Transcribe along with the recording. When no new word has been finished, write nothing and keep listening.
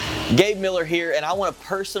Gabe Miller here, and I want to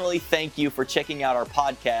personally thank you for checking out our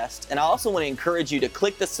podcast. And I also want to encourage you to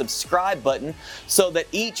click the subscribe button so that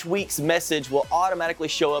each week's message will automatically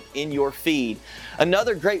show up in your feed.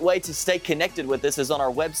 Another great way to stay connected with us is on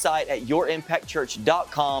our website at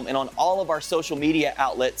yourimpactchurch.com and on all of our social media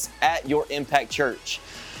outlets at Your Impact Church.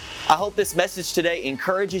 I hope this message today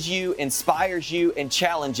encourages you, inspires you, and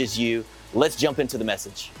challenges you. Let's jump into the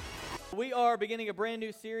message. We are beginning a brand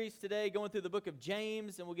new series today, going through the book of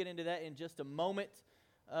James, and we'll get into that in just a moment.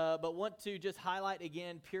 But want to just highlight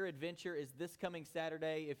again, Pure Adventure is this coming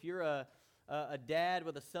Saturday. If you're a dad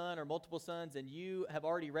with a son or multiple sons and you have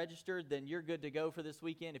already registered, then you're good to go for this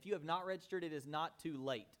weekend. If you have not registered, it is not too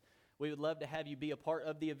late. We would love to have you be a part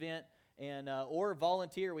of the event and or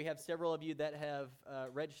volunteer. We have several of you that have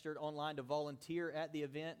registered online to volunteer at the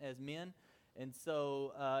event as men. And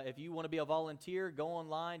so if you want to be a volunteer, go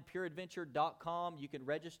online, pureadventure.com. You can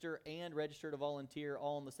register and register to volunteer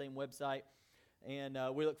all on the same website. And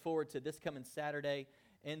we look forward to this coming Saturday.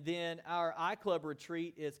 And then our iClub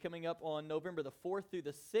retreat is coming up on November the 4th through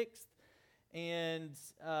the 6th. And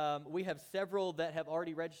we have several that have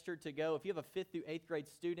already registered to go. If you have a 5th through 8th grade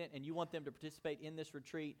student and you want them to participate in this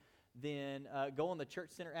retreat, then go on the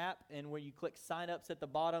Church Center app, and when you click sign-ups at the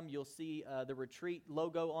bottom, you'll see the retreat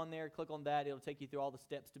logo on there. Click on that. It'll take you through all the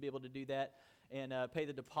steps to be able to do that and pay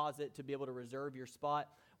the deposit to be able to reserve your spot.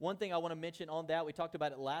 One thing I want to mention on that, we talked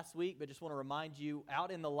about it last week, but just want to remind you, out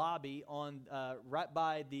in the lobby on right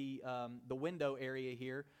by the window area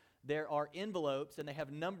here, there are envelopes, and they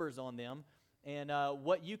have numbers on them. And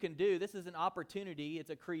what you can do, this is an opportunity,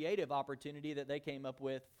 it's a creative opportunity that they came up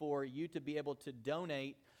with for you to be able to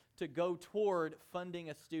donate to go toward funding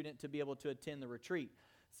a student to be able to attend the retreat.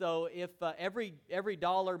 So if every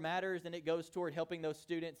dollar matters, then it goes toward helping those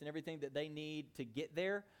students and everything that they need to get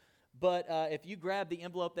there. But if you grab the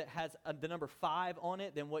envelope that has the number 5 on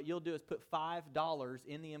it, then what you'll do is put $5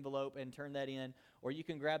 in the envelope and turn that in. Or you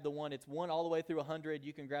can grab the one, it's 1 all the way through 100.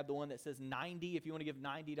 You can grab the one that says 90 if you want to give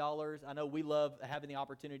 $90. I know we love having the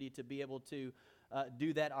opportunity to be able to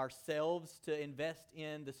do that ourselves, to invest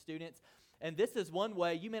in the students. And this is one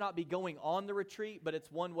way, you may not be going on the retreat, but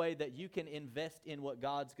it's one way that you can invest in what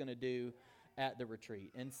God's going to do at the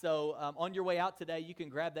retreat. And so on your way out today, you can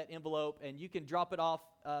grab that envelope and you can drop it off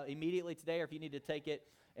immediately today, or if you need to take it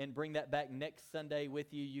and bring that back next Sunday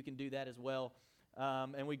with you, you can do that as well.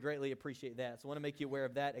 And we greatly appreciate that. So I want to make you aware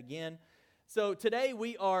of that again. So today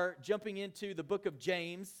we are jumping into the book of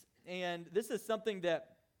James, and this is something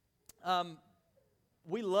that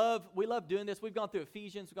we love doing this. We've gone through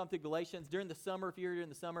Ephesians, we've gone through Galatians. During the summer, if you're here during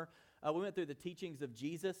the summer, we went through the teachings of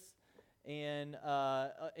Jesus. And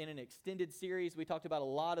in an extended series, we talked about a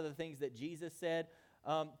lot of the things that Jesus said.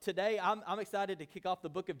 Today, I'm excited to kick off the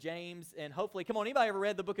book of James. And hopefully, come on, anybody ever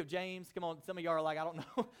read the book of James? Come on, some of y'all are like, I don't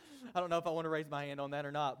know. I don't know if I want to raise my hand on that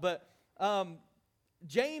or not. But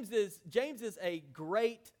James is a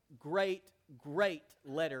great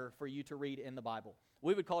letter for you to read in the Bible.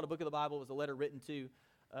 We would call it a book of the Bible. It was a letter written to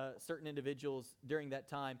certain individuals during that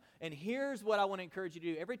time. And here's what I want to encourage you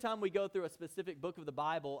to do. Every time we go through a specific book of the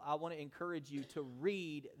Bible, I want to encourage you to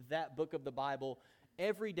read that book of the Bible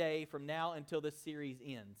every day from now until this series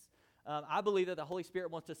ends. I believe that the Holy Spirit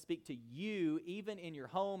wants to speak to you even in your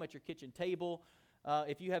home, at your kitchen table.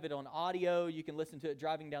 If you have it on audio, you can listen to it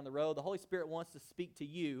driving down the road. The Holy Spirit wants to speak to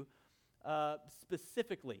you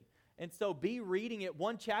specifically. And so be reading it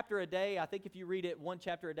 1 chapter a day. I think if you read it 1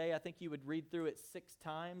 chapter a day, I think you would read through it 6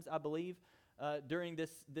 times, I believe, during this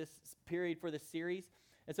period for this series.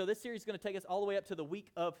 And so this series is going to take us all the way up to the week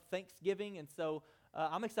of Thanksgiving. And so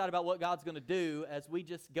I'm excited about what God's going to do as we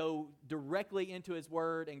just go directly into His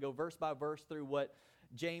Word and go verse by verse through what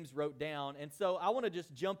James wrote down. And so I want to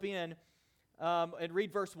just jump in and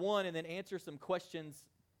read verse 1 and then answer some questions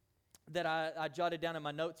that I jotted down in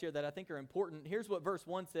my notes here that I think are important. Here's what verse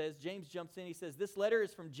 1 says. James jumps in. He says, "This letter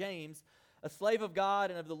is from James, a slave of God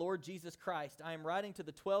and of the Lord Jesus Christ. I am writing to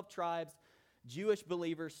the 12 tribes, Jewish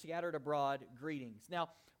believers scattered abroad. Greetings." Now,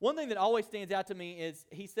 one thing that always stands out to me is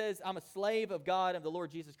he says, I'm a slave of God and of the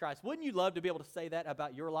Lord Jesus Christ. Wouldn't you love to be able to say that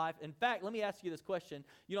about your life? In fact, let me ask you this question.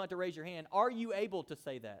 You don't have to raise your hand. Are you able to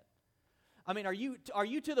say that? I mean, are you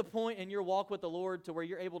to the point in your walk with the Lord to where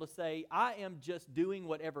you're able to say, I am just doing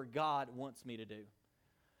whatever God wants me to do?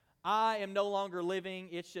 I am no longer living.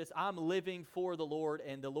 It's just I'm living for the Lord,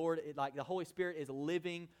 and the Lord, like the Holy Spirit, is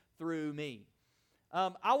living through me.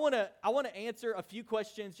 I want to answer a few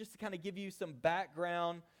questions just to kind of give you some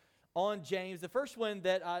background on James. The first one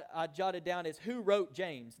that I jotted down is who wrote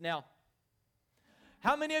James. Now,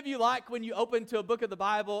 how many of you like when you open to a book of the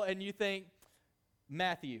Bible and you think,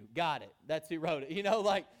 Matthew, got it. That's who wrote it. You know,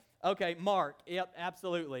 like Okay, Mark. Yep,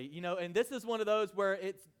 absolutely. You know, and this is one of those where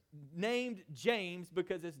it's named James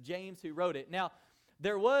because it's James who wrote it. Now,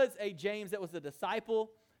 there was a James that was a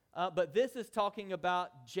disciple, but this is talking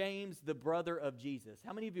about James, the brother of Jesus.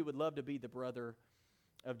 How many of you would love to be the brother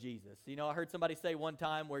of Jesus? You know, I heard somebody say one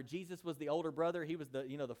time where Jesus was the older brother. He was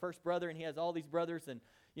the first brother, and he has all these brothers. And,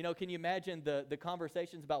 you know, can you imagine the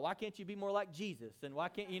conversations about why can't you be more like Jesus? And why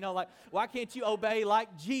can't, why can't you obey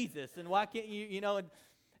like Jesus? And why can't you,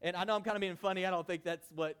 and I know I'm kind of being funny. I don't think that's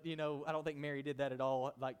what, I don't think Mary did that at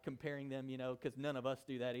all, like comparing them, because none of us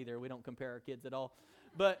do that either. We don't compare our kids at all.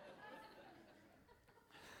 But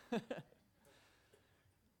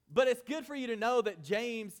but it's good for you to know that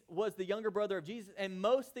James was the younger brother of Jesus, and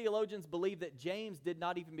most theologians believe that James did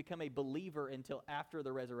not even become a believer until after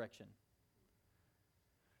the resurrection.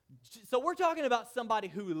 So we're talking about somebody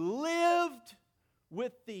who lived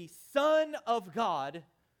with the Son of God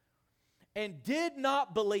and did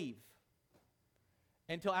not believe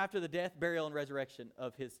until after the death, burial, and resurrection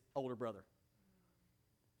of his older brother.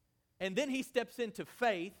 And then he steps into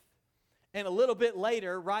faith, and a little bit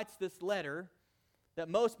later writes this letter that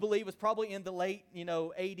most believe was probably in the late, AD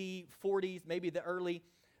 40s, maybe the early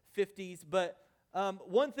 50s. But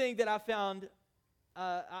one thing that I found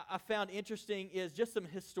interesting is just some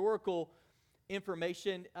historical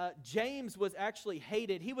information. James was actually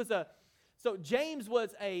hated. James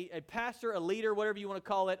was a pastor, a leader, whatever you want to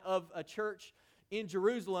call it, of a church in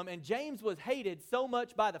Jerusalem. And James was hated so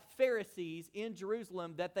much by the Pharisees in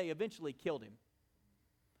Jerusalem that they eventually killed him.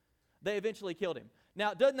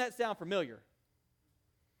 Now, doesn't that sound familiar?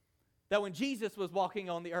 That when Jesus was walking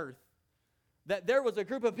on the earth, that there was a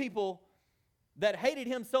group of people that hated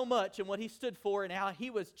him so much and what he stood for and how he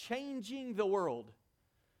was changing the world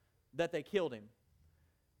that they killed him.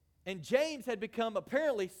 And James had become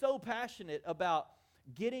apparently so passionate about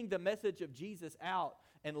getting the message of Jesus out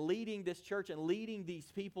and leading this church and leading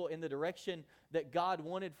these people in the direction that God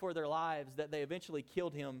wanted for their lives that they eventually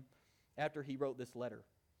killed him after he wrote this letter.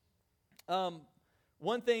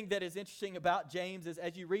 One thing that is interesting about James is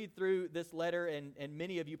as you read through this letter, and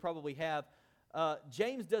many of you probably have,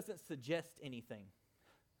 James doesn't suggest anything.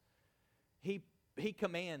 He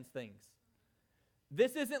commands things.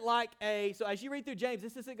 This isn't like so as you read through James,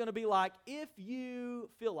 this isn't going to be like, if you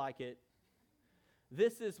feel like it,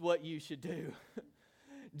 this is what you should do.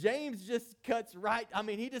 James just cuts right,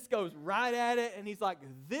 he just goes right at it, and he's like,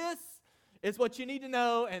 this is what you need to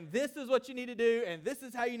know, and this is what you need to do, and this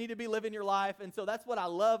is how you need to be living your life. And so that's what I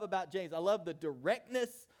love about James. I love the directness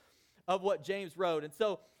of what James wrote. And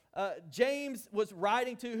so James was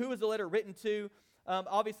writing to, who was the letter written to?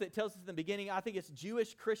 Obviously, it tells us in the beginning, I think it's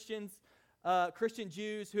Jewish Christians, Christian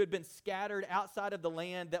Jews who had been scattered outside of the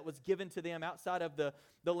land that was given to them, outside of the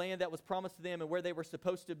land that was promised to them and where they were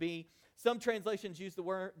supposed to be. Some translations use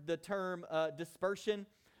the term dispersion,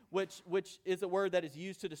 which is a word that is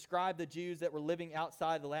used to describe the Jews that were living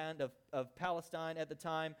outside the land of Palestine at the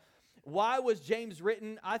time. Why was James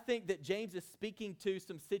written? I think that James is speaking to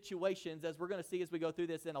some situations, as we're going to see as we go through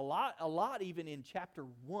this, and a lot even in chapter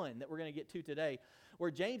 1 that we're going to get to today,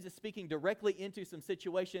 where James is speaking directly into some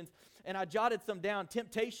situations. And I jotted some down: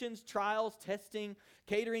 temptations, trials, testing,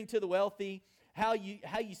 catering to the wealthy, how you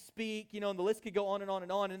speak, and the list could go on and on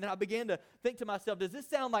and on. And then I began to think to myself, does this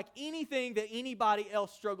sound like anything that anybody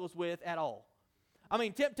else struggles with at all?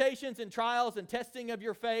 Temptations and trials and testing of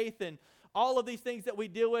your faith and all of these things that we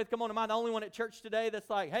deal with. Come on, am I the only one at church today that's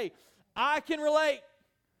like, hey, I can relate?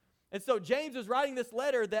 And so James is writing this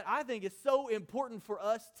letter that I think is so important for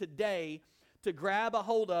us today to grab a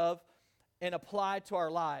hold of and apply to our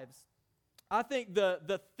lives. I think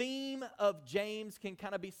the theme of James can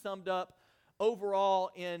kind of be summed up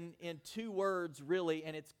overall in two words, really,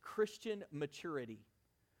 and it's Christian maturity.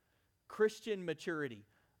 Christian maturity.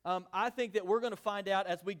 I think that we're going to find out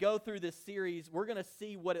as we go through this series, we're going to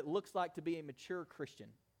see what it looks like to be a mature Christian.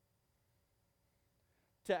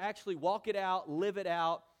 To actually walk it out, live it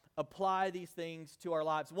out, apply these things to our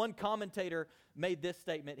lives. One commentator made this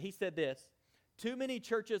statement. He said this: too many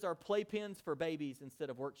churches are playpens for babies instead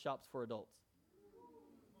of workshops for adults.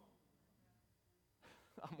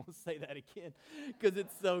 I'm going to say that again because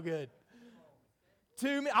it's so good.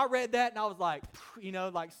 I read that and I was like,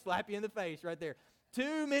 like slap you in the face right there.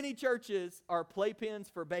 Too many churches are playpens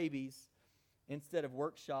for babies instead of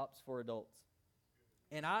workshops for adults.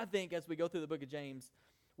 And I think as we go through the book of James,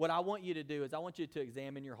 what I want you to do is I want you to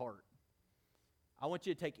examine your heart. I want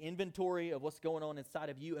you to take inventory of what's going on inside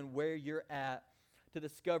of you and where you're at to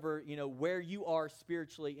discover, where you are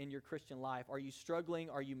spiritually in your Christian life. Are you struggling?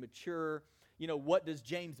 Are you mature? what does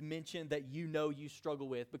James mention that you struggle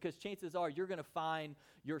with? Because chances are you're going to find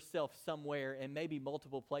yourself somewhere and maybe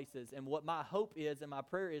multiple places. And what my hope is and my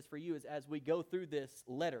prayer is for you is as we go through this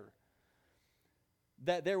letter,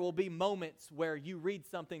 that there will be moments where you read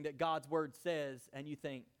something that God's Word says and you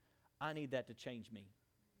think, I need that to change me.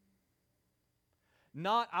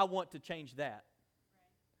 Not I want to change that,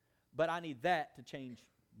 but I need that to change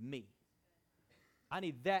me. I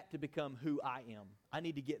need that to become who I am. I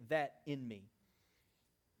need to get that in me.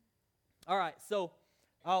 All right, so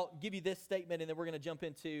I'll give you this statement, and then we're going to jump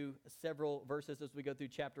into several verses as we go through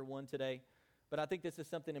chapter 1 today. But I think this is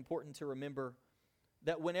something important to remember,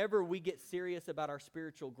 that whenever we get serious about our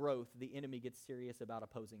spiritual growth, the enemy gets serious about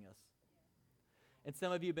opposing us. And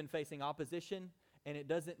some of you have been facing opposition, and it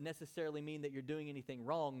doesn't necessarily mean that you're doing anything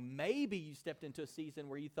wrong. Maybe you stepped into a season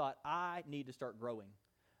where you thought, I need to start growing.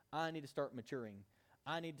 I need to start maturing.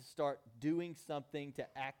 I need to start doing something to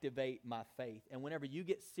activate my faith. And whenever you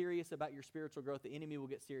get serious about your spiritual growth, the enemy will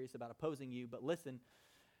get serious about opposing you. But listen,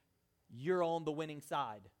 you're on the winning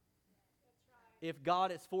side. If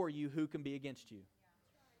God is for you, who can be against you?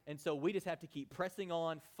 And so we just have to keep pressing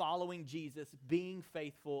on, following Jesus, being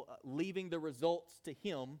faithful, leaving the results to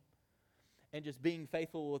Him, and just being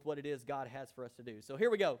faithful with what it is God has for us to do. So here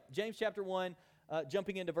we go. James chapter 1,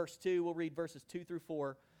 jumping into verse 2. We'll read verses 2 through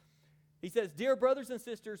 4. He says, Dear brothers and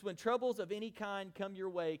sisters, when troubles of any kind come your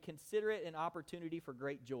way, consider it an opportunity for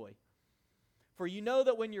great joy. For you know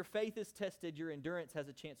that when your faith is tested, your endurance has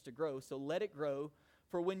a chance to grow. So let it grow.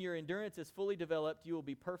 For when your endurance is fully developed, you will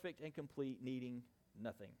be perfect and complete, needing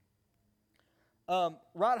nothing.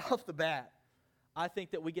 Right off the bat, I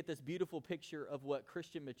think that we get this beautiful picture of what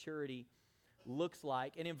Christian maturity looks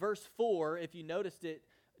like. And in verse 4, if you noticed it,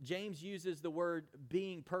 James uses the word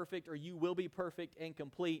being perfect, or you will be perfect and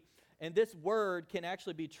complete. And this word can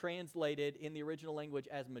actually be translated in the original language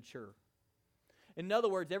as mature. In other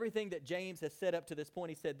words, everything that James has said up to this point,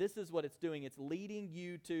 he said, this is what it's doing. It's leading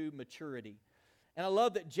you to maturity. And I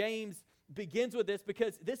love that James begins with this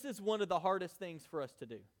because this is one of the hardest things for us to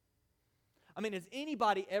do. I mean, has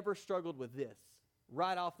anybody ever struggled with this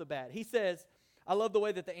right off the bat? He says, I love the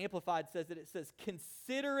way that the Amplified says it. It says,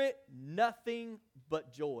 consider it nothing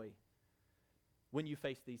but joy when you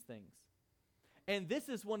face these things. And this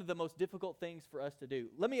is one of the most difficult things for us to do.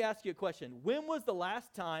 Let me ask you a question. When was the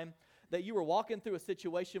last time that you were walking through a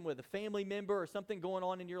situation with a family member or something going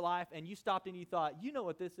on in your life and you stopped and you thought, you know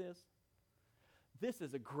what this is? This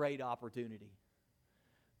is a great opportunity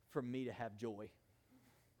for me to have joy.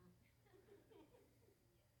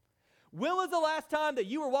 When was the last time that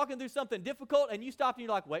you were walking through something difficult and you stopped and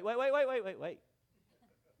you're like, wait.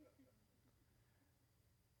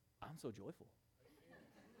 I'm so joyful.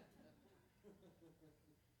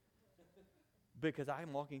 Because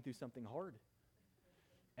I'm walking through something hard.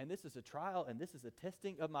 And this is a trial, and this is a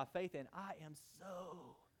testing of my faith, and I am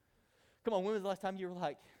so... Come on, when was the last time you were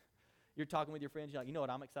like, you're talking with your friends, you're like, you know what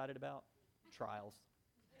I'm excited about? Trials.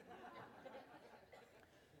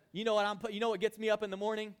 You know what gets me up in the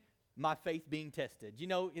morning? My faith being tested. You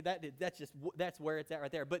know, that's where it's at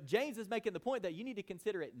right there. But James is making the point that you need to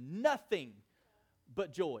consider it nothing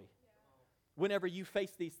but joy whenever you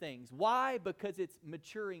face these things. Why? Because it's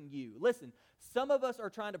maturing you. Listen, some of us are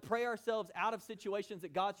trying to pray ourselves out of situations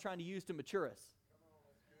that God's trying to use to mature us.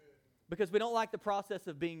 Because we don't like the process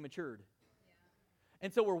of being matured.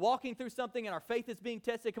 And so we're walking through something and our faith is being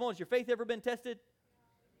tested. Come on, has your faith ever been tested?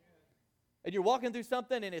 And you're walking through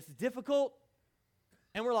something and it's difficult.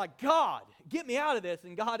 And we're like, God, get me out of this.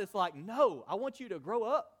 And God is like, no, I want you to grow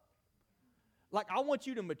up. Like, I want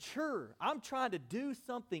you to mature. I'm trying to do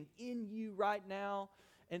something in you right now.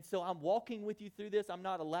 And so I'm walking with you through this. I'm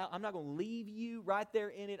not going to leave you right there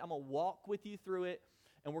in it. I'm going to walk with you through it.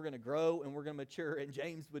 And we're going to grow and we're going to mature. And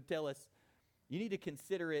James would tell us, you need to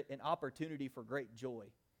consider it an opportunity for great joy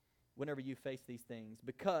whenever you face these things,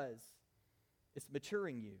 because it's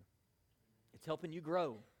maturing you. It's helping you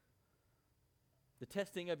grow. The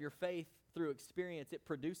testing of your faith through experience, it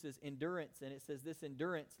produces endurance, and it says this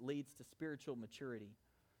endurance leads to spiritual maturity.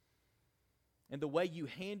 And the way you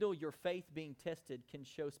handle your faith being tested can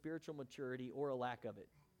show spiritual maturity or a lack of it.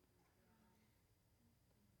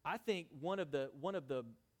 I think one of the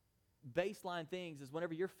baseline things is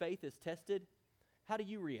whenever your faith is tested, how do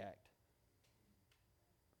you react?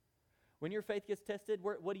 When your faith gets tested,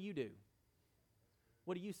 what do you do?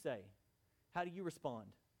 What do you say? How do you respond?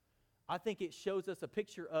 I think it shows us a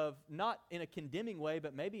picture of, not in a condemning way,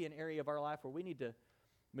 but maybe an area of our life where we need to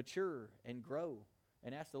mature and grow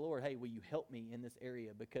and ask the Lord, hey, will you help me in this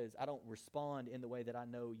area because I don't respond in the way that I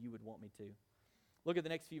know you would want me to. Look at the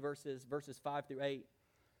next few verses 5 through 8.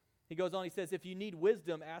 He goes on, he says, if you need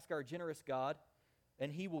wisdom, ask our generous God, and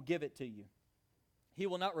he will give it to you. He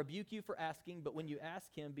will not rebuke you for asking, but when you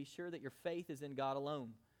ask him, be sure that your faith is in God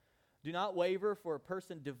alone. Do not waver, for a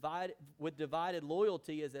person with divided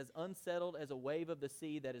loyalty is as unsettled as a wave of the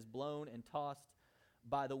sea that is blown and tossed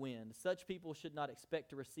by the wind. Such people should not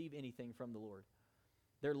expect to receive anything from the Lord.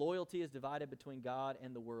 Their loyalty is divided between God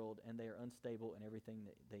and the world, and they are unstable in everything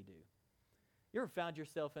that they do. You ever found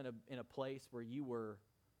yourself in a place where you were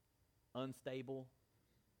unstable?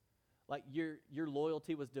 Like your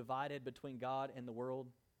loyalty was divided between God and the world?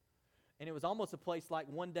 And it was almost a place like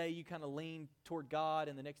one day you kind of lean toward God,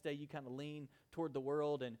 and the next day you kind of lean toward the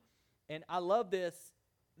world. And I love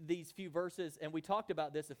these few verses, and we talked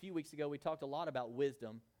about this a few weeks ago. We talked a lot about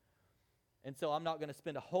wisdom. And so I'm not going to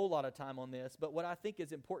spend a whole lot of time on this, but what I think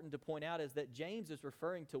is important to point out is that James is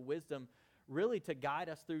referring to wisdom really to guide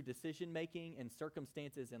us through decision-making and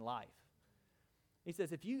circumstances in life. He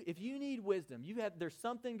says, if you need wisdom, there's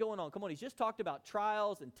something going on. Come on, he's just talked about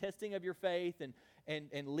trials and testing of your faith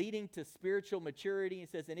and leading to spiritual maturity. He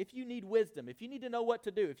says, and if you need wisdom, if you need to know what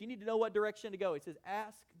to do, if you need to know what direction to go, he says,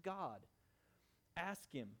 ask God.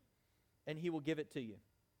 Ask him, and he will give it to you.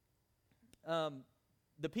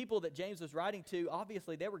 The people that James was writing to,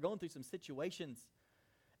 obviously, they were going through some situations,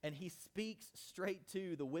 and he speaks straight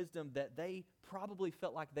to the wisdom that they probably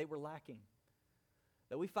felt like they were lacking.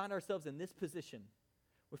 That we find ourselves in this position.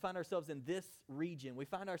 We find ourselves in this region. We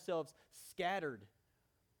find ourselves scattered.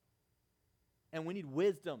 And we need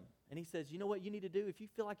wisdom. And he says, you know what you need to do? If you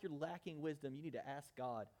feel like you're lacking wisdom, you need to ask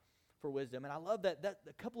God for wisdom. And I love that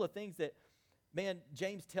a couple of things that, man,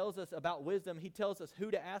 James tells us about wisdom. He tells us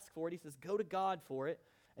who to ask for it. He says, go to God for it.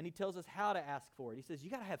 And he tells us how to ask for it. He says, you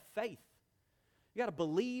got to have faith. You got to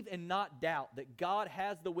believe and not doubt that God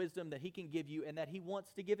has the wisdom that he can give you and that he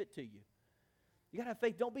wants to give it to you. You got to have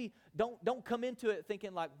faith. Don't come into it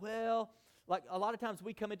thinking like, well, like a lot of times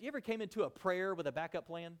you ever came into a prayer with a backup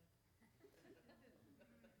plan?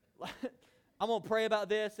 I'm going to pray about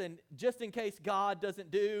this, and just in case God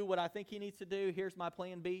doesn't do what I think he needs to do, here's my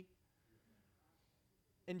plan B.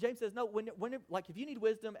 And James says, no, like if you need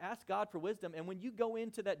wisdom, ask God for wisdom. And when you go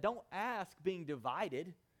into that, don't ask being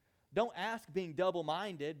divided. Don't ask being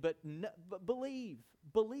double-minded, but believe.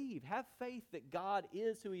 Believe. Have faith that God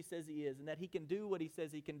is who he says he is, and that he can do what he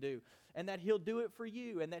says he can do, and that he'll do it for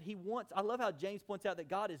you, and that he wants. I love how James points out that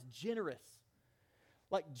God is generous.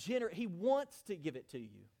 He wants to give it to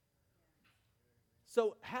you.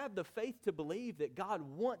 So have the faith to believe that God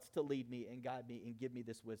wants to lead me and guide me and give me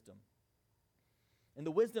this wisdom. And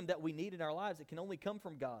the wisdom that we need in our lives, it can only come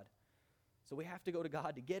from God. So we have to go to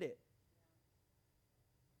God to get it.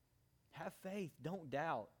 Have faith. Don't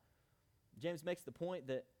doubt. James makes the point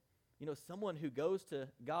that, someone who goes to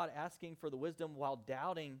God asking for the wisdom while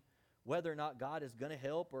doubting whether or not God is going to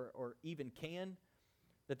help or even can,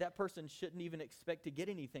 that person shouldn't even expect to get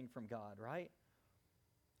anything from God, right?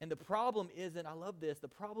 And the problem isn't, I love this, the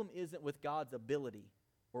problem isn't with God's ability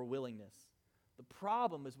or willingness. The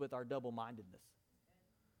problem is with our double-mindedness.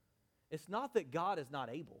 It's not that God is not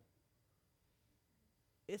able.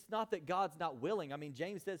 It's not that God's not willing. I mean,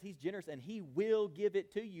 James says he's generous and he will give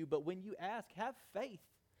it to you. But when you ask, have faith.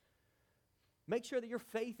 Make sure that your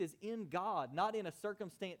faith is in God, not in a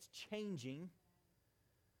circumstance changing.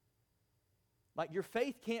 Like your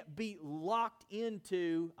faith can't be locked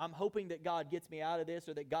into, I'm hoping that God gets me out of this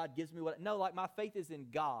or that God gives me what. No, like my faith is in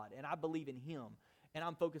God and I believe in him and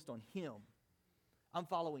I'm focused on him. I'm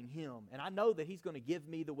following him and I know that he's going to give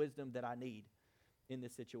me the wisdom that I need in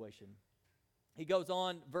this situation. He goes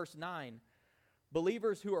on, verse 9,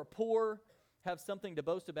 believers who are poor have something to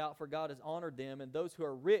boast about, for God has honored them, and those who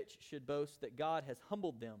are rich should boast that God has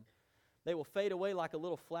humbled them. They will fade away like a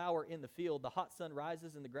little flower in the field. The hot sun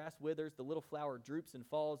rises and the grass withers, the little flower droops and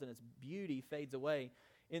falls, and its beauty fades away.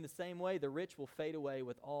 In the same way, the rich will fade away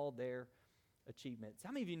with all their achievements.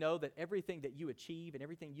 How many of you know that everything that you achieve and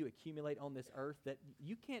everything you accumulate on this earth, that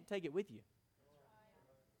you can't take it with you?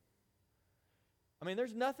 I mean,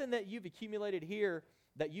 there's nothing that you've accumulated here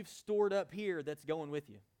that you've stored up here that's going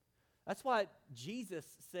with you. That's why Jesus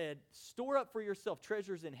said, store up for yourself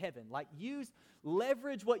treasures in heaven. Like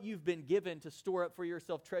leverage what you've been given to store up for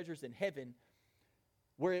yourself treasures in heaven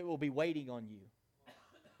where it will be waiting on you.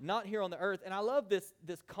 Not here on the earth. And I love this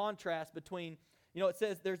contrast between, it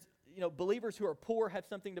says there's, believers who are poor have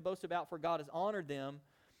something to boast about, for God has honored them.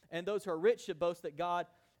 And those who are rich should boast that God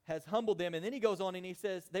has humbled them. And then he goes on and he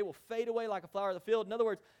says, they will fade away like a flower of the field. In other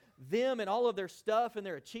words, them and all of their stuff and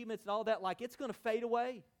their achievements and all that, like it's going to fade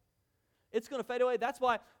away. It's going to fade away. That's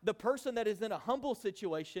why the person that is in a humble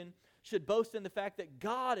situation should boast in the fact that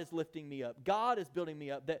God is lifting me up. God is building me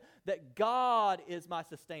up. That God is my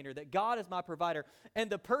sustainer. That God is my provider. And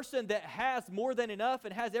the person that has more than enough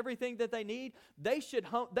and has everything that they need, they should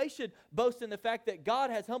boast in the fact that God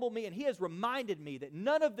has humbled me and He has reminded me that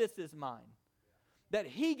none of this is mine. That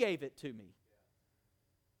He gave it to me.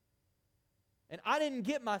 And I didn't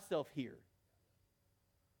get myself here.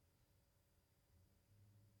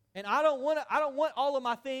 And I don't want all of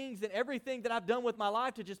my things and everything that I've done with my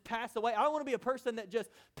life to just pass away. I don't want to be a person that just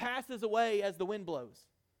passes away as the wind blows.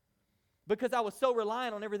 Because I was so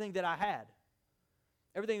reliant on everything that I had.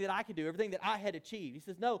 Everything that I could do, everything that I had achieved. He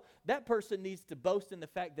says, no, that person needs to boast in the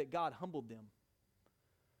fact that God humbled them.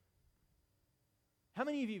 How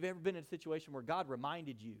many of you have ever been in a situation where God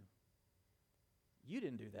reminded you, you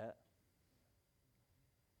didn't do that?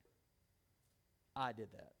 I did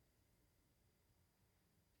that.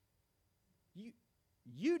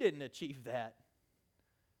 You didn't achieve that.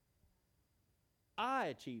 I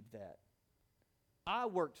achieved that. I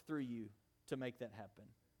worked through you to make that happen.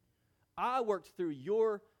 I worked through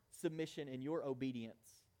your submission and your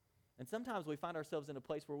obedience. And sometimes we find ourselves in a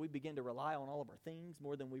place where we begin to rely on all of our things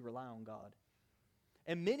more than we rely on God.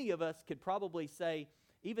 And many of us could probably say,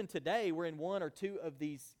 even today, we're in one or two of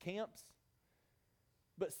these camps.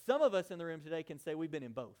 But some of us in the room today can say we've been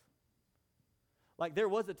in both. Like there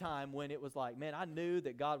was a time when it was like, man, I knew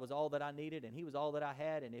that God was all that I needed and He was all that I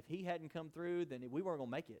had. And if He hadn't come through, then we weren't going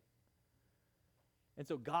to make it. And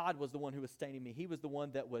so God was the one who was sustaining me. He was the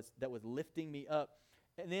one that was lifting me up.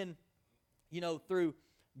 And then, through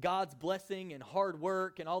God's blessing and hard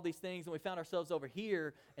work and all these things, and we found ourselves over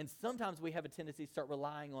here. And sometimes we have a tendency to start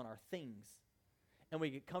relying on our things. And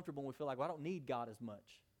we get comfortable and we feel like, well, I don't need God as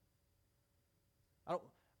much.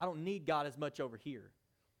 I don't need God as much over here.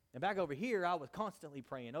 And back over here, I was constantly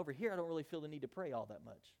praying. Over here, I don't really feel the need to pray all that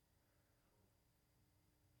much.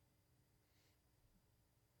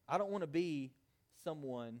 I don't want to be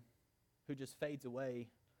someone who just fades away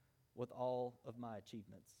with all of my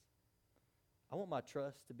achievements. I want my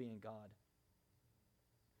trust to be in God.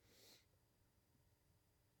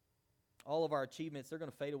 All of our achievements, they're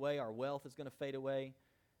going to fade away. Our wealth is going to fade away.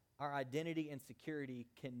 Our identity and security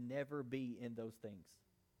can never be in those things.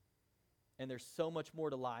 And there's so much more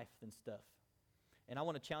to life than stuff. And I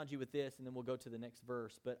want to challenge you with this, and then we'll go to the next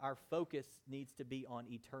verse. But our focus needs to be on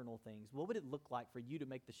eternal things. What would it look like for you to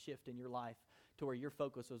make the shift in your life to where your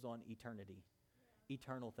focus was on eternity?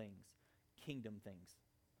 Eternal things, kingdom things.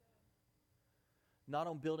 Not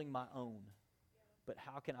on building my own, but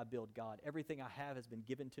how can I build God? Everything I have has been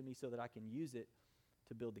given to me so that I can use it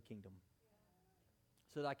to build the kingdom.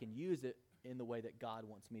 So that I can use it in the way that God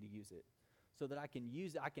wants me to use it. So that I can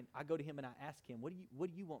use it, I go to Him and I ask Him, what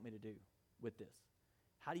do you want me to do with this?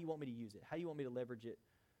 How do you want me to use it? How do you want me to leverage it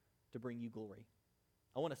to bring you glory?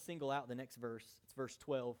 I want to single out the next verse. It's verse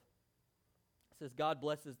 12. It says, God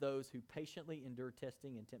blesses those who patiently endure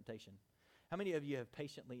testing and temptation. How many of you have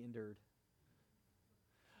patiently endured?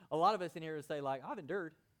 A lot of us in here would say, like, I've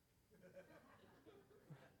endured.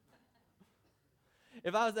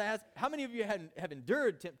 If I was to ask, how many of you have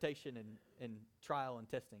endured temptation and trial and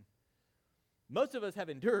testing? Most of us have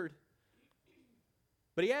endured,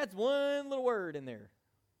 but he adds one little word in there.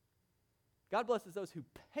 God blesses those who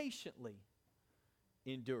patiently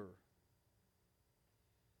endure.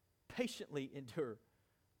 Patiently endure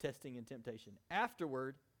testing and temptation.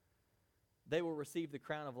 Afterward, they will receive the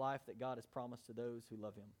crown of life that God has promised to those who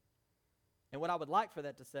love Him. And what I would like for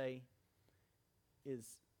that to say is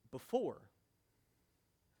before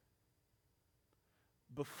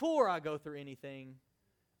I go through anything,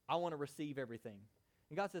 I want to receive everything.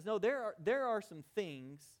 And God says, no, there are some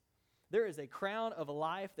things. There is a crown of a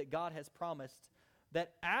life that God has promised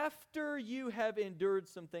that after you have endured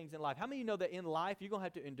some things in life. How many of you know that in life you're going to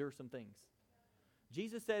have to endure some things?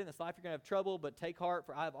 Jesus said in this life you're going to have trouble, but take heart,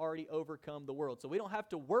 for I have already overcome the world. So we don't have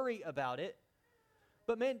to worry about it.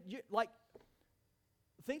 But man,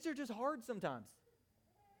 things are just hard sometimes.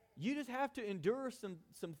 You just have to endure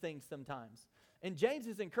some things sometimes. And James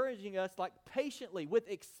is encouraging us, like, patiently, with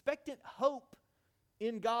expectant hope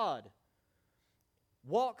in God.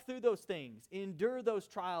 Walk through those things. Endure those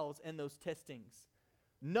trials and those testings.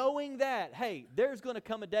 Knowing that, hey, there's going to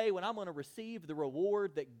come a day when I'm going to receive the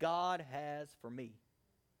reward that God has for me.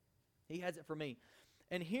 He has it for me.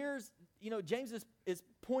 And here's, James is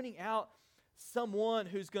pointing out someone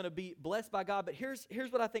who's going to be blessed by God. But here's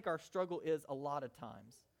what I think our struggle is a lot of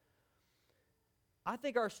times. I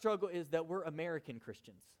think our struggle is that we're American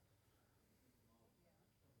Christians.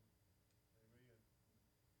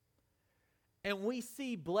 And we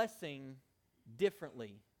see blessing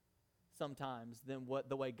differently sometimes than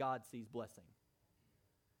the way God sees blessing.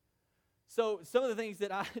 So some of the things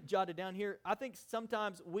that I jotted down here, I think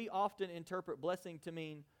sometimes we often interpret blessing to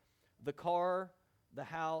mean the car, the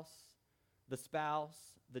house, the spouse,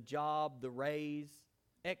 the job, the raise,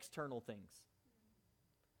 external things.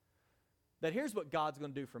 That here's what God's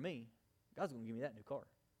going to do for me. God's going to give me that new car.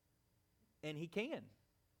 And He can.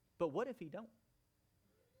 But what if He don't?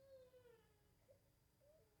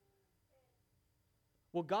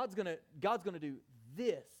 Well, God's going to do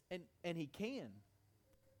this, and He can.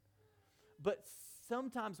 But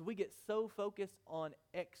sometimes we get so focused on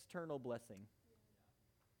external blessing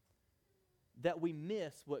that we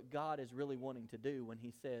miss what God is really wanting to do when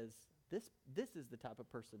He says, this is the type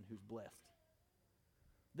of person who's blessed.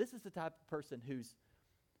 This is the type of person who's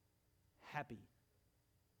happy.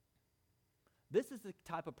 This is the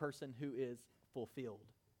type of person who is fulfilled.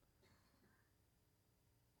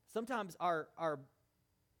 Sometimes our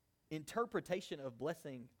interpretation of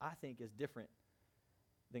blessing, I think, is different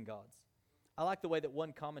than God's. I like the way that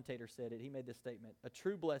one commentator said it. He made this statement: a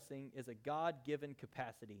true blessing is a God-given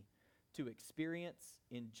capacity to experience,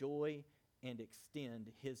 enjoy, and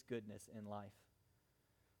extend His goodness in life.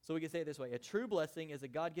 So we can say it this way: a true blessing is a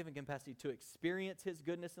God-given capacity to experience His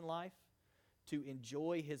goodness in life, to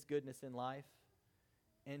enjoy His goodness in life,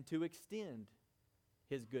 and to extend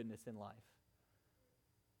His goodness in life.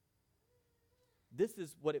 This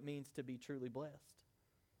is what it means to be truly blessed.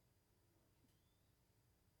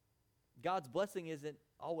 God's blessing isn't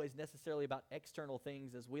always necessarily about external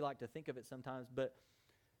things as we like to think of it sometimes, but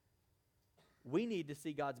we need to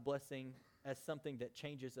see God's blessing as something that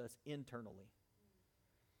changes us internally.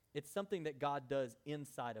 It's something that God does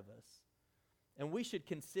inside of us. And we should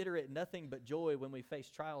consider it nothing but joy when we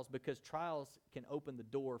face trials, because trials can open the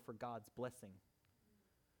door for God's blessing.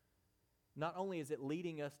 Not only is it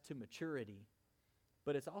leading us to maturity,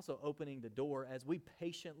 but it's also opening the door as we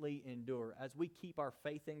patiently endure, as we keep our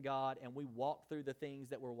faith in God and we walk through the things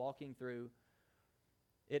that we're walking through.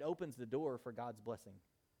 It opens the door for God's blessing.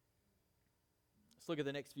 Let's look at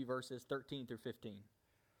the next few verses, 13 through 15.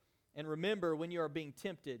 And remember, when you are being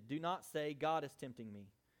tempted, do not say, God is tempting me.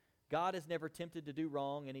 God is never tempted to do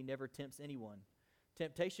wrong, and He never tempts anyone.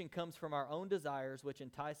 Temptation comes from our own desires, which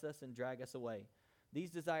entice us and drag us away. These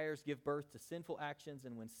desires give birth to sinful actions,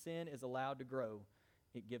 and when sin is allowed to grow,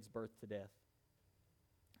 it gives birth to death.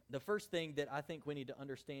 The first thing that I think we need to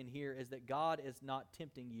understand here is that God is not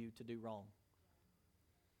tempting you to do wrong.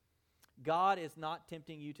 God is not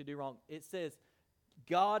tempting you to do wrong. It says,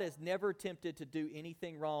 God is never tempted to do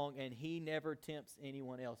anything wrong, and He never tempts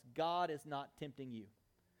anyone else. God is not tempting you.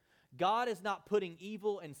 God is not putting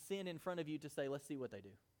evil and sin in front of you to say, let's see what they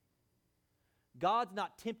do. God's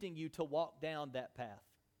not tempting you to walk down that path.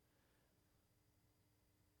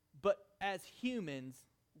 But as humans,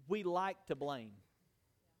 we like to blame.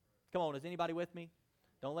 Come on, is anybody with me?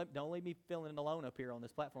 Don't leave me feeling alone up here on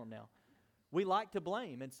this platform now. We like to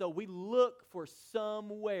blame, and so we look for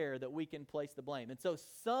somewhere that we can place the blame. And so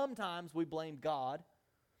sometimes we blame God,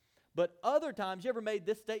 but other times, you ever made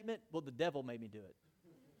this statement? Well, the devil made me do it.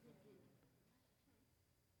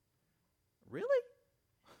 Really?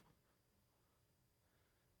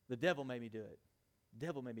 The devil made me do it. The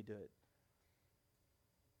devil made me do it.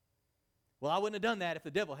 Well, I wouldn't have done that if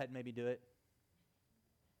the devil hadn't made me do it.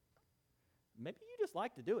 Maybe you just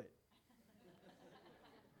like to do it.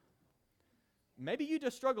 Maybe you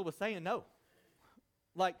just struggle with saying no.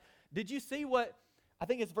 Like, did you see what, I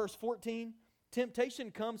think it's verse 14, temptation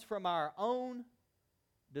comes from our own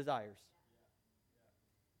desires.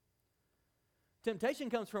 Temptation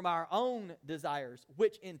comes from our own desires,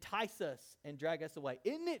 which entice us and drag us away.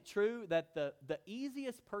 Isn't it true that the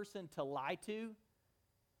easiest person to lie to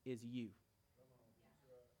is you?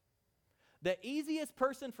 The easiest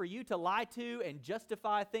person for you to lie to and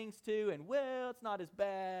justify things to, and well, it's not as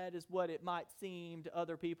bad as what it might seem to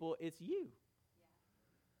other people, it's you.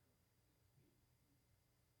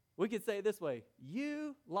 We could say it this way: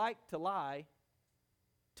 you like to lie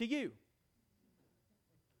to you.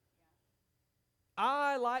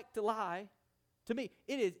 I like to lie to me.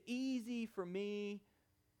 It is easy for me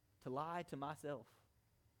to lie to myself.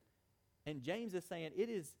 And James is saying it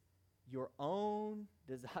is your own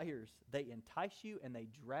desires. They entice you and they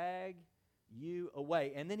drag you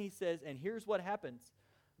away. And then he says, and here's what happens.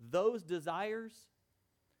 Those desires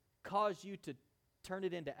cause you to turn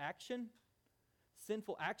it into action,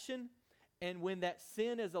 sinful action. And when that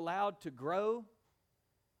sin is allowed to grow,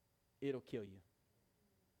 it'll kill you.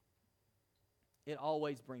 It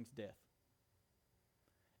always brings death.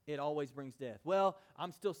 It always brings death. Well,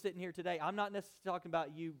 I'm still sitting here today. I'm not necessarily talking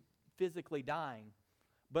about you physically dying,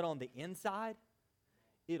 but on the inside,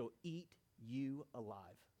 it'll eat you alive.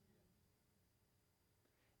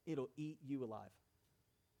 it'll eat you alive.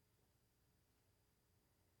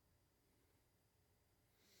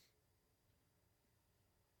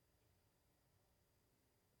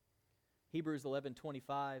 Hebrews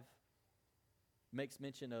 11:25 makes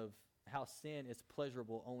mention of how sin is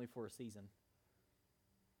pleasurable only for a season.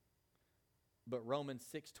 But Romans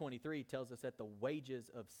 6:23 tells us that the wages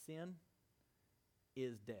of sin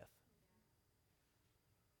is death.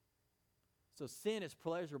 So sin is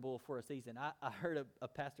pleasurable for a season. I heard a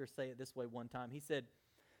pastor say it this way one time. He said,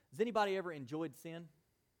 has anybody ever enjoyed sin?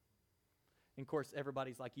 And of course,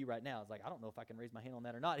 everybody's like you right now. It's like, I don't know if I can raise my hand on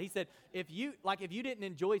that or not. He said, if you didn't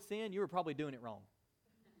enjoy sin, you were probably doing it wrong.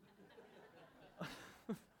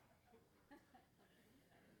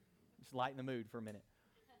 Just lighten the mood for a minute.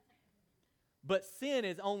 But sin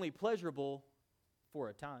is only pleasurable for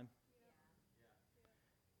a time.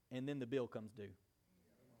 And then the bill comes due.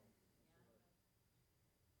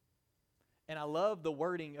 And I love the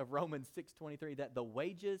wording of Romans 6:23, that the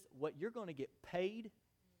wages, what you're going to get paid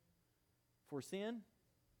for sin,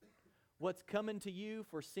 what's coming to you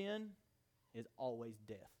for sin is always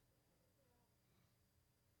death.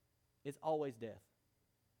 It's always death.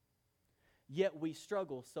 Yet we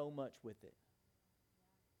struggle so much with it.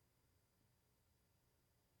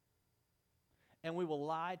 And we will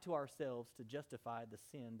lie to ourselves to justify the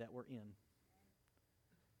sin that we're in.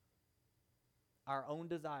 Our own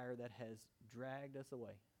desire that has dragged us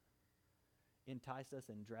away, enticed us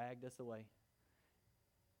and dragged us away.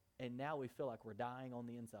 And now we feel like we're dying on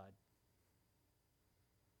the inside.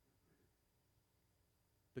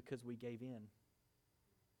 Because we gave in.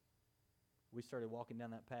 We started walking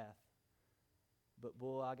down that path. But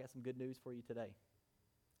boy, I got some good news for you today.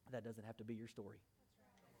 That doesn't have to be your story.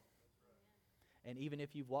 And even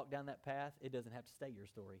if you've walked down that path, it doesn't have to stay your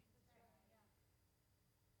story.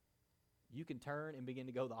 You can turn and begin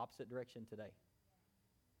to go the opposite direction today.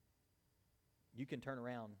 You can turn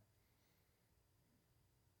around.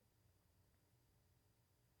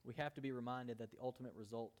 We have to be reminded that the ultimate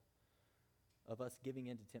result of us giving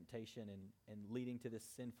into temptation and leading to this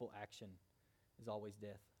sinful action is always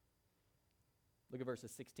death. Look at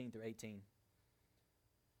verses 16 through 18.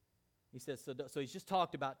 He says, so he's just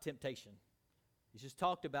talked about temptation. He's just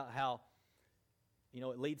talked about how,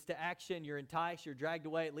 it leads to action. You're enticed, you're dragged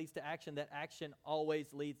away. It leads to action. That action always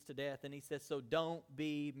leads to death. And he says, so don't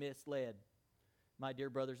be misled, my dear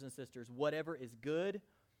brothers and sisters. Whatever is good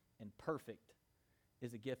and perfect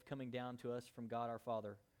is a gift coming down to us from God our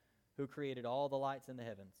Father, who created all the lights in the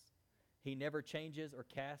heavens. He never changes or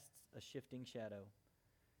casts a shifting shadow.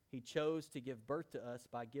 He chose to give birth to us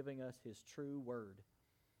by giving us his true word.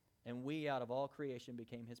 And we, out of all creation,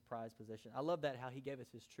 became his prized possession. I love that, how he gave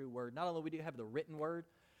us his true word. Not only do we have the written word,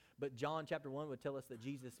 but John chapter 1 would tell us that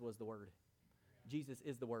Jesus was the word. Jesus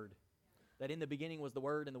is the word. That in the beginning was the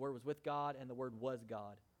word, and the word was with God, and the word was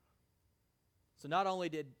God. So not only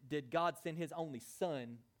did God send his only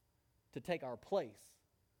son to take our place,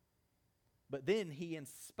 but then he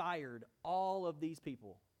inspired all of these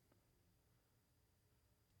people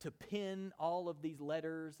to pen all of these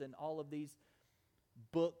letters and all of these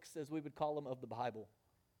books, as we would call them, of the Bible,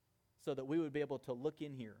 so that we would be able to look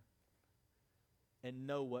in here and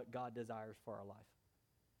know what God desires for our life.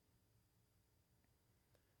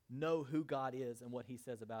 Know who God is and what he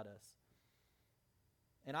says about us.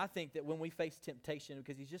 And I think that when we face temptation,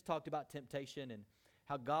 because he's just talked about temptation and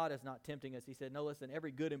how God is not tempting us, he said, no, listen,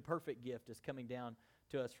 every good and perfect gift is coming down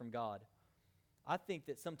to us from God. I think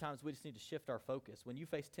that sometimes we just need to shift our focus. When you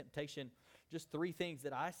face temptation, just three things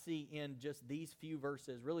that I see in just these few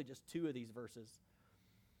verses, really just two of these verses,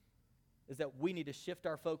 is that we need to shift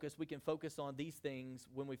our focus. We can focus on these things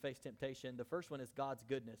when we face temptation. The first one is God's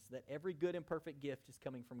goodness, that every good and perfect gift is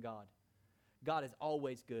coming from God. God is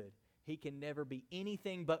always good. He can never be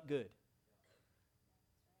anything but good.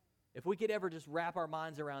 If we could ever just wrap our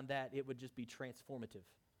minds around that, it would just be transformative.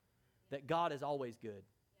 That God is always good.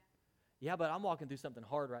 Yeah, but I'm walking through something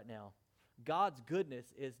hard right now. God's goodness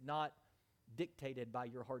is not dictated by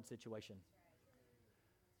your hard situation.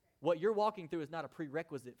 What you're walking through is not a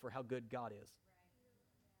prerequisite for how good God is.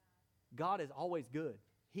 God is always good.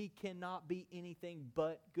 He cannot be anything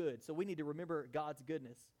but good. So we need to remember God's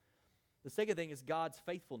goodness. The second thing is God's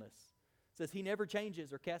faithfulness. It says he never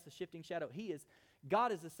changes or casts a shifting shadow.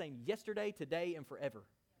 God is the same yesterday, today, and forever.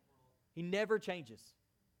 He never changes.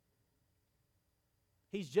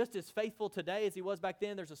 He's just as faithful today as he was back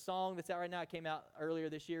then. There's a song that's out right now. It came out earlier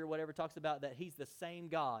this year, whatever, talks about that he's the same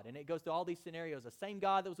God. And it goes through all these scenarios. The same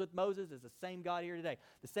God that was with Moses is the same God here today.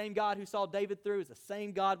 The same God who saw David through is the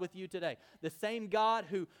same God with you today. The same God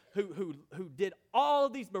who did all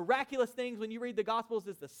of these miraculous things when you read the Gospels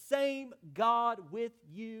is the same God with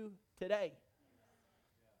you today.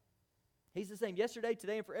 He's the same yesterday,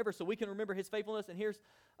 today, and forever, so we can remember his faithfulness. And here's,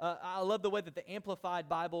 I love the way that the Amplified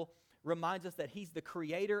Bible reminds us that he's the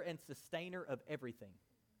creator and sustainer of everything.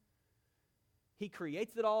 He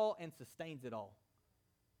creates it all and sustains it all.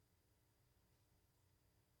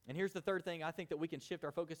 And here's the third thing I think that we can shift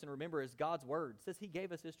our focus and remember is God's word. It says he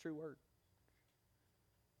gave us his true word.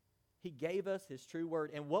 He gave us his true word.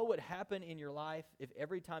 And what would happen in your life if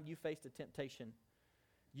every time you faced a temptation,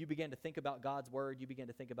 you began to think about God's word, you began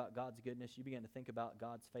to think about God's goodness, you began to think about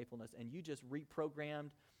God's faithfulness, and you just reprogrammed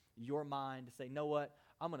your mind to say, know what?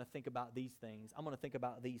 I'm going to think about these things. I'm going to think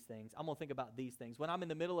about these things. I'm going to think about these things. When I'm in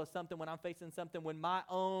the middle of something, when I'm facing something, when my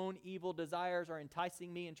own evil desires are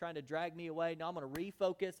enticing me and trying to drag me away, now I'm going to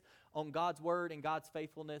refocus on God's word and God's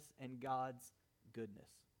faithfulness and God's goodness.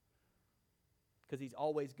 Because he's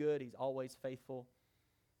always good. He's always faithful.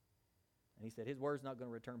 And he said his word's not going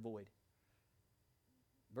to return void.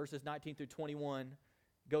 Verses 19 through 21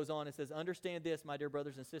 goes on and says, understand this, my dear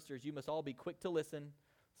brothers and sisters, you must all be quick to listen,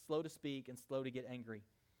 slow to speak, and slow to get angry.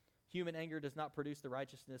 Human anger does not produce the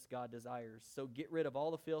righteousness God desires. So get rid of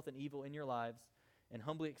all the filth and evil in your lives and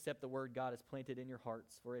humbly accept the word God has planted in your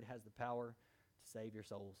hearts, for it has the power to save your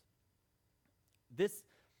souls. This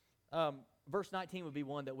verse 19 would be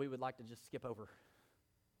one that we would like to just skip over.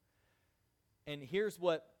 And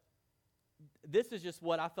this is just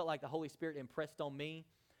what I felt like the Holy Spirit impressed on me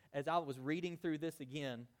as I was reading through this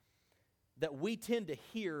again, that we tend to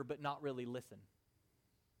hear but not really listen.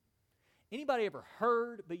 Anybody ever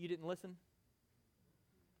heard but you didn't listen?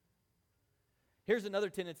 Here's another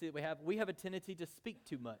tendency that we have. We have a tendency to speak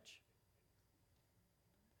too much.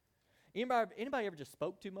 Anybody ever just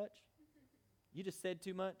spoke too much? You just said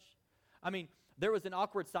too much? I mean, there was an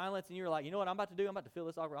awkward silence and you were like, you know what I'm about to do? I'm about to fill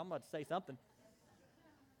this awkward. I'm about to say something.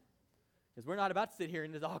 Because we're not about to sit here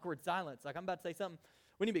in this awkward silence. Like, I'm about to say something.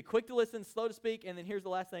 We need to be quick to listen, slow to speak, and then here's the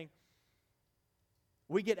last thing.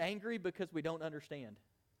 We get angry because we don't understand.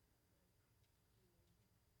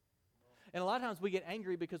 And a lot of times we get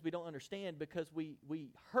angry because we don't understand, because we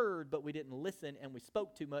heard but we didn't listen, and we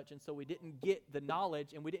spoke too much, and so we didn't get the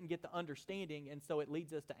knowledge and we didn't get the understanding, and so it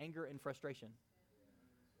leads us to anger and frustration.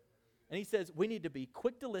 And he says we need to be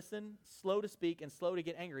quick to listen, slow to speak, and slow to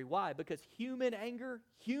get angry. Why? Because human anger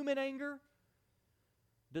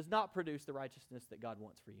does not produce the righteousness that God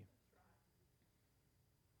wants for you.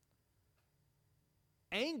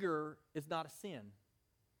 Anger is not a sin.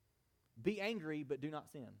 Be angry, but do not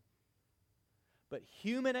sin. But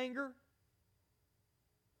human anger,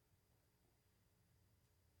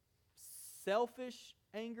 selfish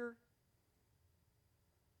anger,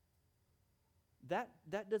 that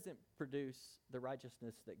doesn't produce the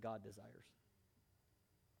righteousness that God desires.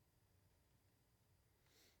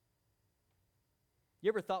 You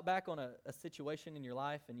ever thought back on a situation in your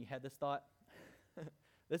life and you had this thought?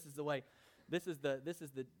 This is the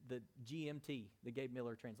GMT, the Gabe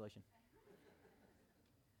Miller translation.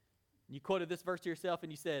 You quoted this verse to yourself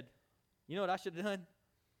and you said, you know what I should have done?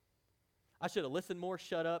 I should have listened more,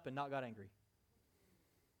 shut up, and not got angry.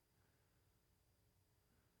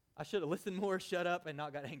 I should have listened more, shut up, and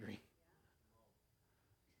not got angry.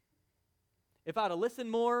 If I'd have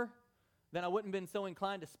listened more, then I wouldn't have been so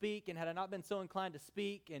inclined to speak. And had I not been so inclined to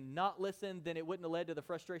speak and not listen, then it wouldn't have led to the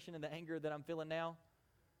frustration and the anger that I'm feeling now.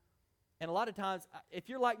 And a lot of times, if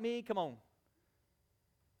you're like me, come on.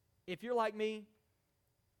 If you're like me,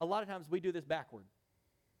 a lot of times we do this backward.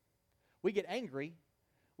 We get angry,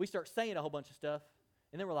 we start saying a whole bunch of stuff,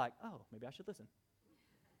 and then we're like, oh, maybe I should listen.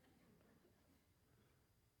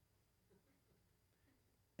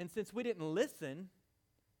 And since we didn't listen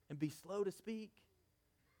and be slow to speak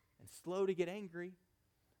and slow to get angry,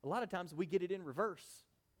 a lot of times we get it in reverse.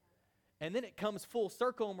 And then it comes full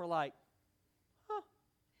circle and we're like,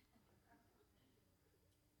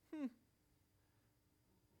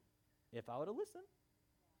 if I would have listened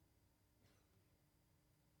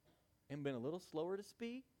and been a little slower to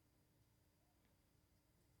speak,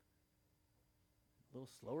 a little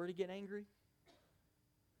slower to get angry,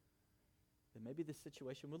 then maybe this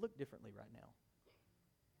situation would look differently right now.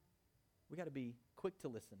 We got to be quick to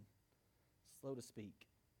listen, slow to speak,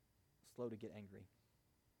 slow to get angry.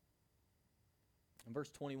 In verse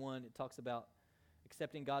 21, it talks about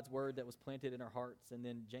accepting God's word that was planted in our hearts. And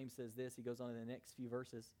then James says this, he goes on in the next few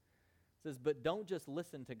verses. It says, but don't just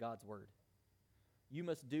listen to God's word. You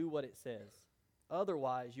must do what it says.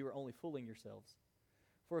 Otherwise, you are only fooling yourselves.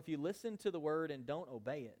 For if you listen to the word and don't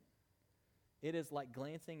obey it, it is like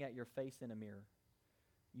glancing at your face in a mirror.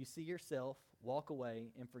 You see yourself, walk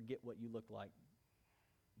away, and forget what you look like.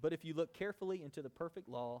 But if you look carefully into the perfect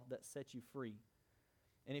law that sets you free,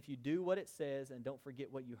 and if you do what it says and don't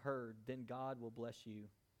forget what you heard, then God will bless you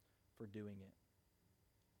for doing it.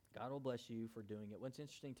 God will bless you for doing it. What's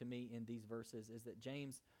interesting to me in these verses is that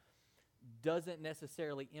James doesn't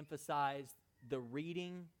necessarily emphasize the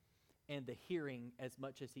reading and the hearing as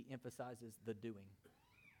much as he emphasizes the doing.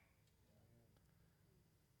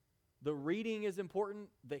 The reading is important,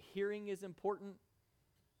 the hearing is important,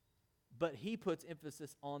 but he puts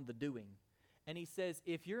emphasis on the doing. And he says,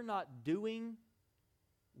 if you're not doing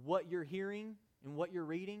what you're hearing and what you're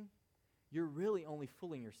reading, you're really only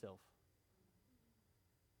fooling yourself.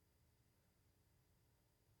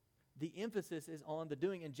 The emphasis is on the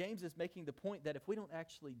doing, and James is making the point that if we don't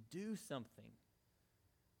actually do something,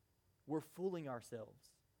 we're fooling ourselves.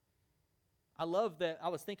 I love that. I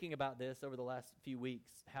was thinking about this over the last few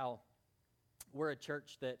weeks, how we're a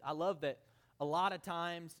church that I love that a lot of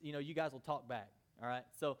times, you guys will talk back, all right?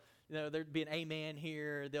 So, there'd be an amen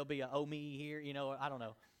here, there'll be a oh me here, I don't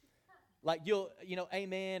know. Like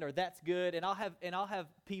amen, or that's good, and I'll have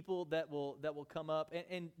people that will come up,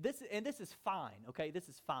 and this is fine, okay? This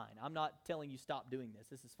is fine. I'm not telling you stop doing this.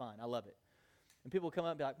 This is fine. I love it. And people will come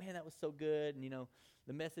up and be like, man, that was so good, and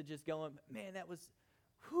the message is going, man, that was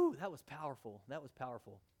powerful. That was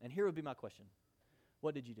powerful. And here would be my question: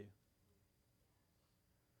 what did you do?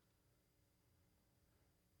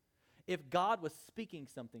 If God was speaking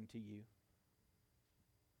something to you,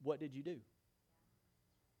 what did you do?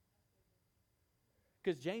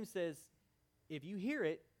 Because James says, if you hear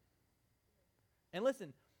it, and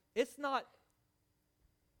listen, it's not,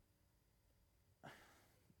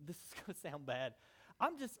 this is going to sound bad.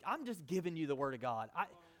 I'm just giving you the word of God.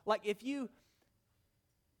 If you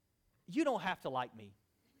don't have to like me.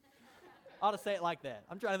 I ought to say it like that.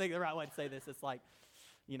 I'm trying to think of the right way to say this. It's like,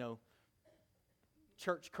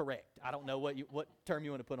 church correct. I don't know what term you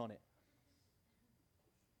want to put on it.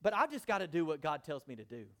 But I just got to do what God tells me to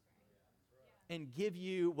do. And give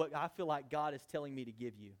you what I feel like God is telling me to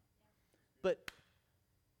give you. But,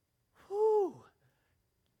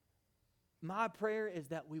 my prayer is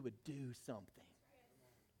that we would do something.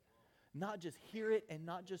 Not just hear it and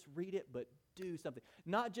not just read it, but do something.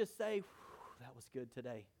 Not just say, that was good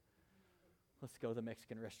today. Let's go to the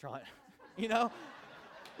Mexican restaurant.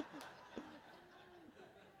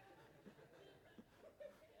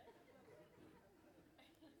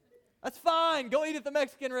 That's fine. Go eat at the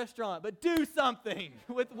Mexican restaurant, but do something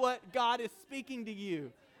with what God is speaking to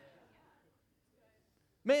you.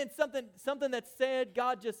 Man, something that's said,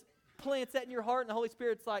 God just plants that in your heart, and the Holy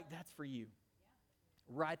Spirit's like, that's for you.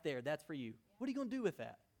 Right there, that's for you. What are you going to do with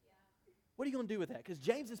that? What are you going to do with that? Because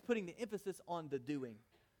James is putting the emphasis on the doing.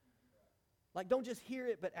 Like, don't just hear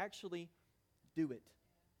it, but actually do it.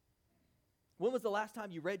 When was the last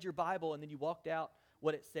time you read your Bible and then you walked out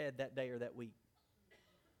what it said that day or that week?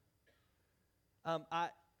 I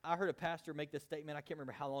heard a pastor make this statement. I can't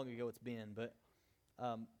remember how long ago it's been, but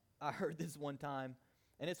I heard this one time.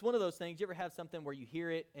 And it's one of those things, you ever have something where you hear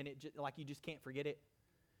it and you just can't forget it?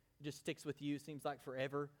 It just sticks with you, seems like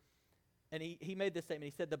forever. And he made this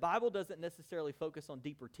statement. He said, the Bible doesn't necessarily focus on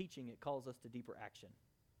deeper teaching. It calls us to deeper action.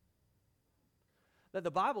 That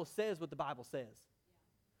the Bible says what the Bible says.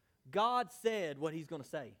 God said what he's going to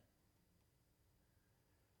say.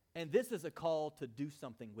 And this is a call to do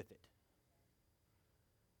something with it.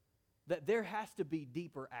 That there has to be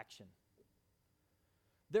deeper action.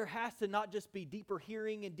 There has to not just be deeper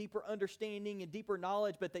hearing and deeper understanding and deeper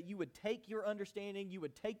knowledge, but that you would take your understanding, you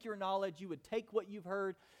would take your knowledge, you would take what you've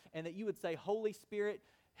heard, and that you would say, Holy Spirit,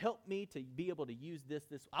 help me to be able to use this.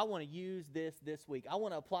 I want to use this week. I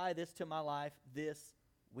want to apply this to my life this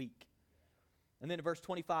week. And then in verse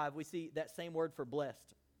 25, we see that same word for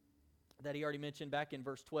blessed that he already mentioned back in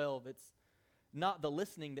verse 12. It's not the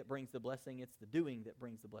listening that brings the blessing, it's the doing that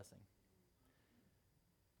brings the blessing.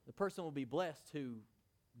 The person will be blessed who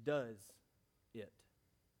does it.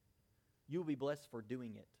 You will be blessed for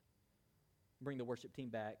doing it. Bring the worship team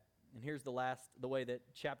back. And here's the way that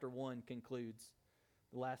chapter 1 concludes,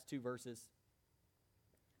 the last two verses.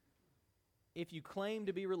 If you claim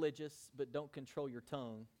to be religious but don't control your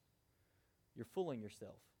tongue, you're fooling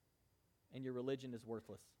yourself, and your religion is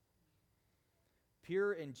worthless.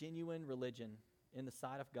 Pure and genuine religion in the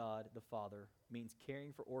sight of God the Father means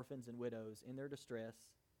caring for orphans and widows in their distress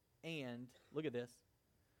and, look at this,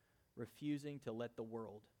 refusing to let the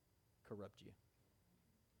world corrupt you.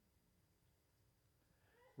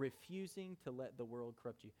 refusing to let the world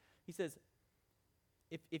corrupt you. He says,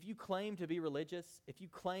 if you claim to be religious, if you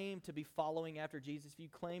claim to be following after Jesus, if you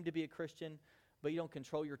claim to be a Christian, but you don't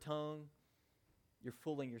control your tongue, you're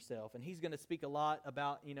fooling yourself. And he's going to speak a lot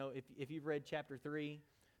about, if you've read chapter 3,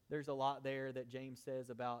 there's a lot there that James says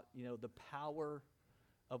about, the power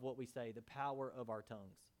of what we say, the power of our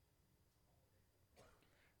tongues.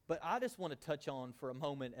 But I just want to touch on for a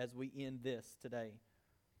moment as we end this today.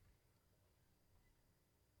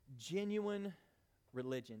 Genuine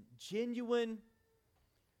religion, genuine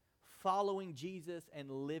following Jesus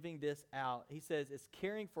and living this out. He says it's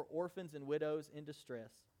caring for orphans and widows in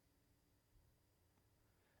distress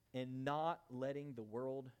and not letting the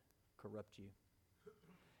world corrupt you.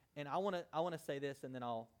 And I want to say this, and then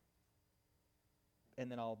I'll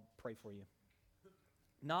pray for you.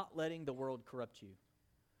 Not letting the world corrupt you.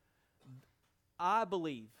 I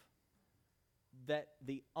believe that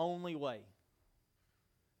the only way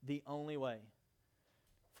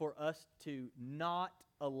for us to not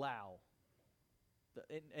allow,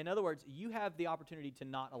 in other words, you have the opportunity to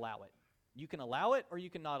not allow it. You can allow it or you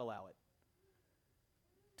can not allow it.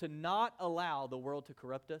 To not allow the world to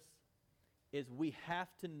corrupt us is we have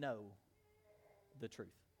to know the truth.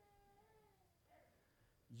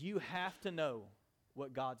 You have to know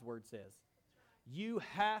what God's word says. You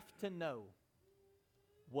have to know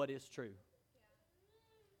what is true.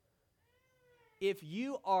 If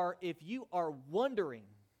you are wondering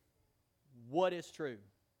what is true,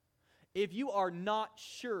 if you are not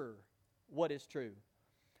sure what is true,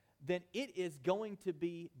 then it is going to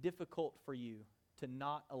be difficult for you to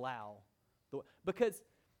not allow because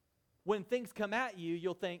when things come at you,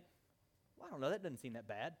 you'll think, well, I don't know, that doesn't seem that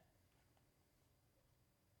bad.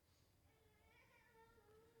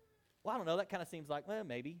 Well, I don't know, that kind of seems like, well,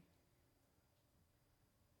 maybe.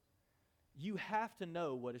 You have to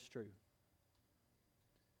know what is true.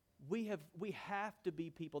 We have to be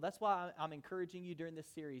people. That's why I'm encouraging you during this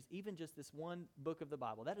series, even just this one book of the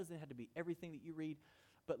Bible. That doesn't have to be everything that you read,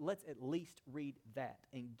 but let's at least read that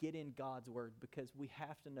and get in God's word because we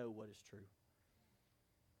have to know what is true.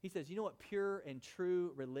 He says, you know what pure and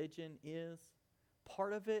true religion is?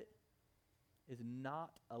 Part of it is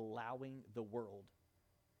not allowing the world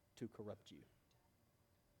to corrupt you.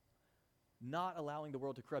 Not allowing the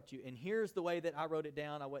world to corrupt you. And here's the way that I wrote it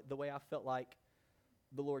down, the way I felt like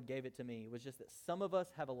the Lord gave it to me. It was just that some of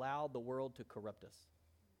us have allowed the world to corrupt us.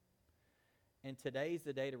 And today's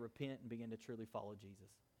the day to repent and begin to truly follow Jesus.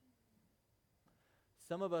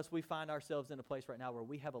 Some of us, we find ourselves in a place right now where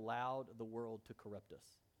we have allowed the world to corrupt us.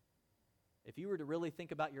 If you were to really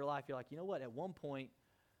think about your life, you're like, you know what, at one point,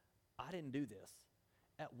 I didn't do this.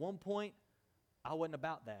 At one point, I wasn't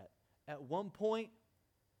about that. At one point,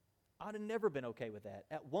 I'd have never been okay with that.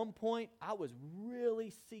 At one point, I was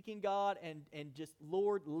really seeking God and just,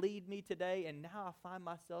 Lord, lead me today. And now I find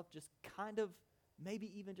myself just kind of,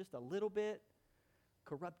 maybe even just a little bit,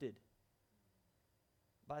 corrupted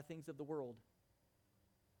by things of the world.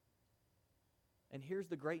 And here's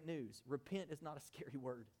the great news. Repent is not a scary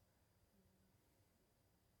word.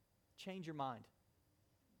 Change your mind.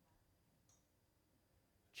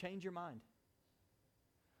 Change your mind.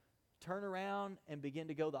 Turn around and begin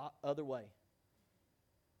to go the other way.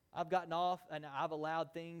 I've gotten off and I've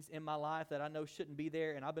allowed things in my life that I know shouldn't be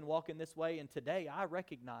there, and I've been walking this way, and today I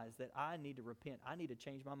recognize that I need to repent. I need to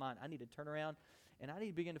change my mind. I need to turn around, and I need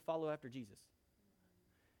to begin to follow after Jesus.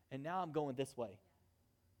 And now I'm going this way.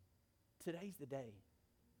 Today's the day.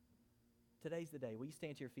 Today's the day. Will you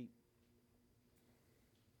stand to your feet?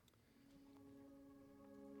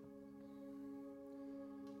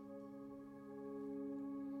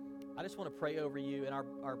 I just want to pray over you, and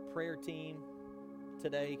our prayer team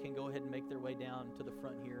today can go ahead and make their way down to the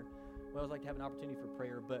front here. We always like to have an opportunity for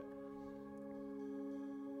prayer, but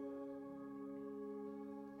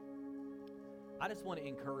I just want to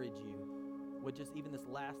encourage you with just even this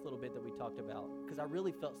last little bit that we talked about, because I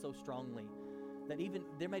really felt so strongly that even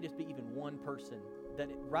there may just be even one person that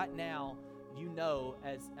right now, you know,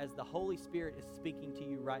 as the Holy Spirit is speaking to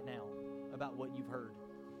you right now about what you've heard,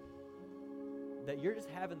 that you're just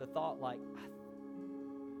having the thought like,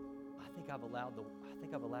 I think I've allowed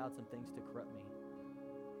some things to corrupt me.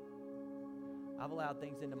 I've allowed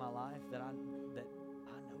things into my life that I know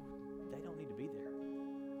they don't need to be there.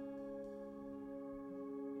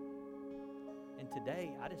 And today,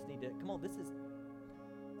 I just need to, come on,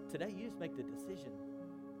 today you just make the decision.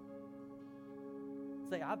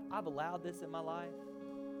 Say, I've allowed this in my life,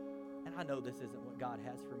 and I know this isn't what God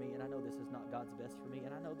has for me, and I know this is not God's best for me,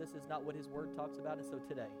 and I know this is not what His Word talks about, and so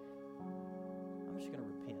today, I'm just going to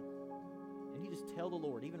repent. And you just tell the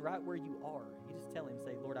Lord, even right where you are, you just tell Him,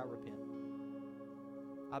 say, Lord, I repent.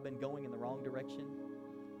 I've been going in the wrong direction.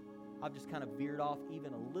 I've just kind of veered off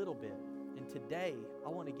even a little bit. And today, I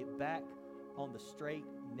want to get back on the straight,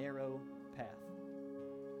 narrow path.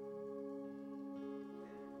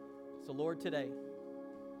 So Lord, today,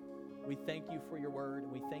 we thank you for your word,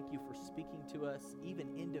 and we thank you for speaking to us even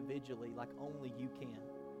individually like only you can.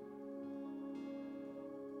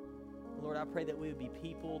 Lord, I pray that we would be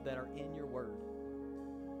people that are in your word,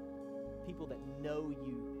 people that know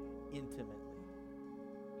you intimately,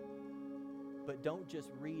 but don't just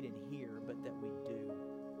read and hear, but that we do.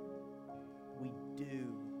 We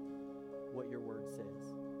do what your word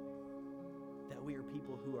says, that we are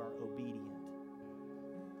people who are obedient.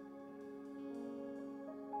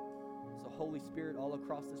 So Holy Spirit, all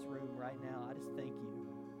across this room right now, I just thank you.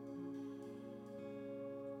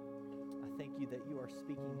 I thank you that you are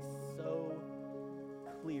speaking so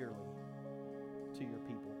clearly to your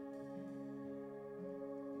people.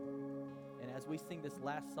 And as we sing this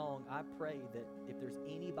last song, I pray that if there's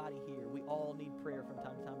anybody here, we all need prayer from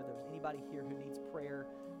time to time, but if there's anybody here who needs prayer,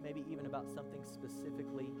 maybe even about something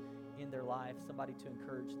specifically in their life, somebody to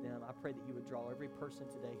encourage them, I pray that you would draw every person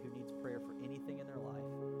today who needs prayer for anything in their life.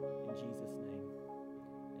 In Jesus' name.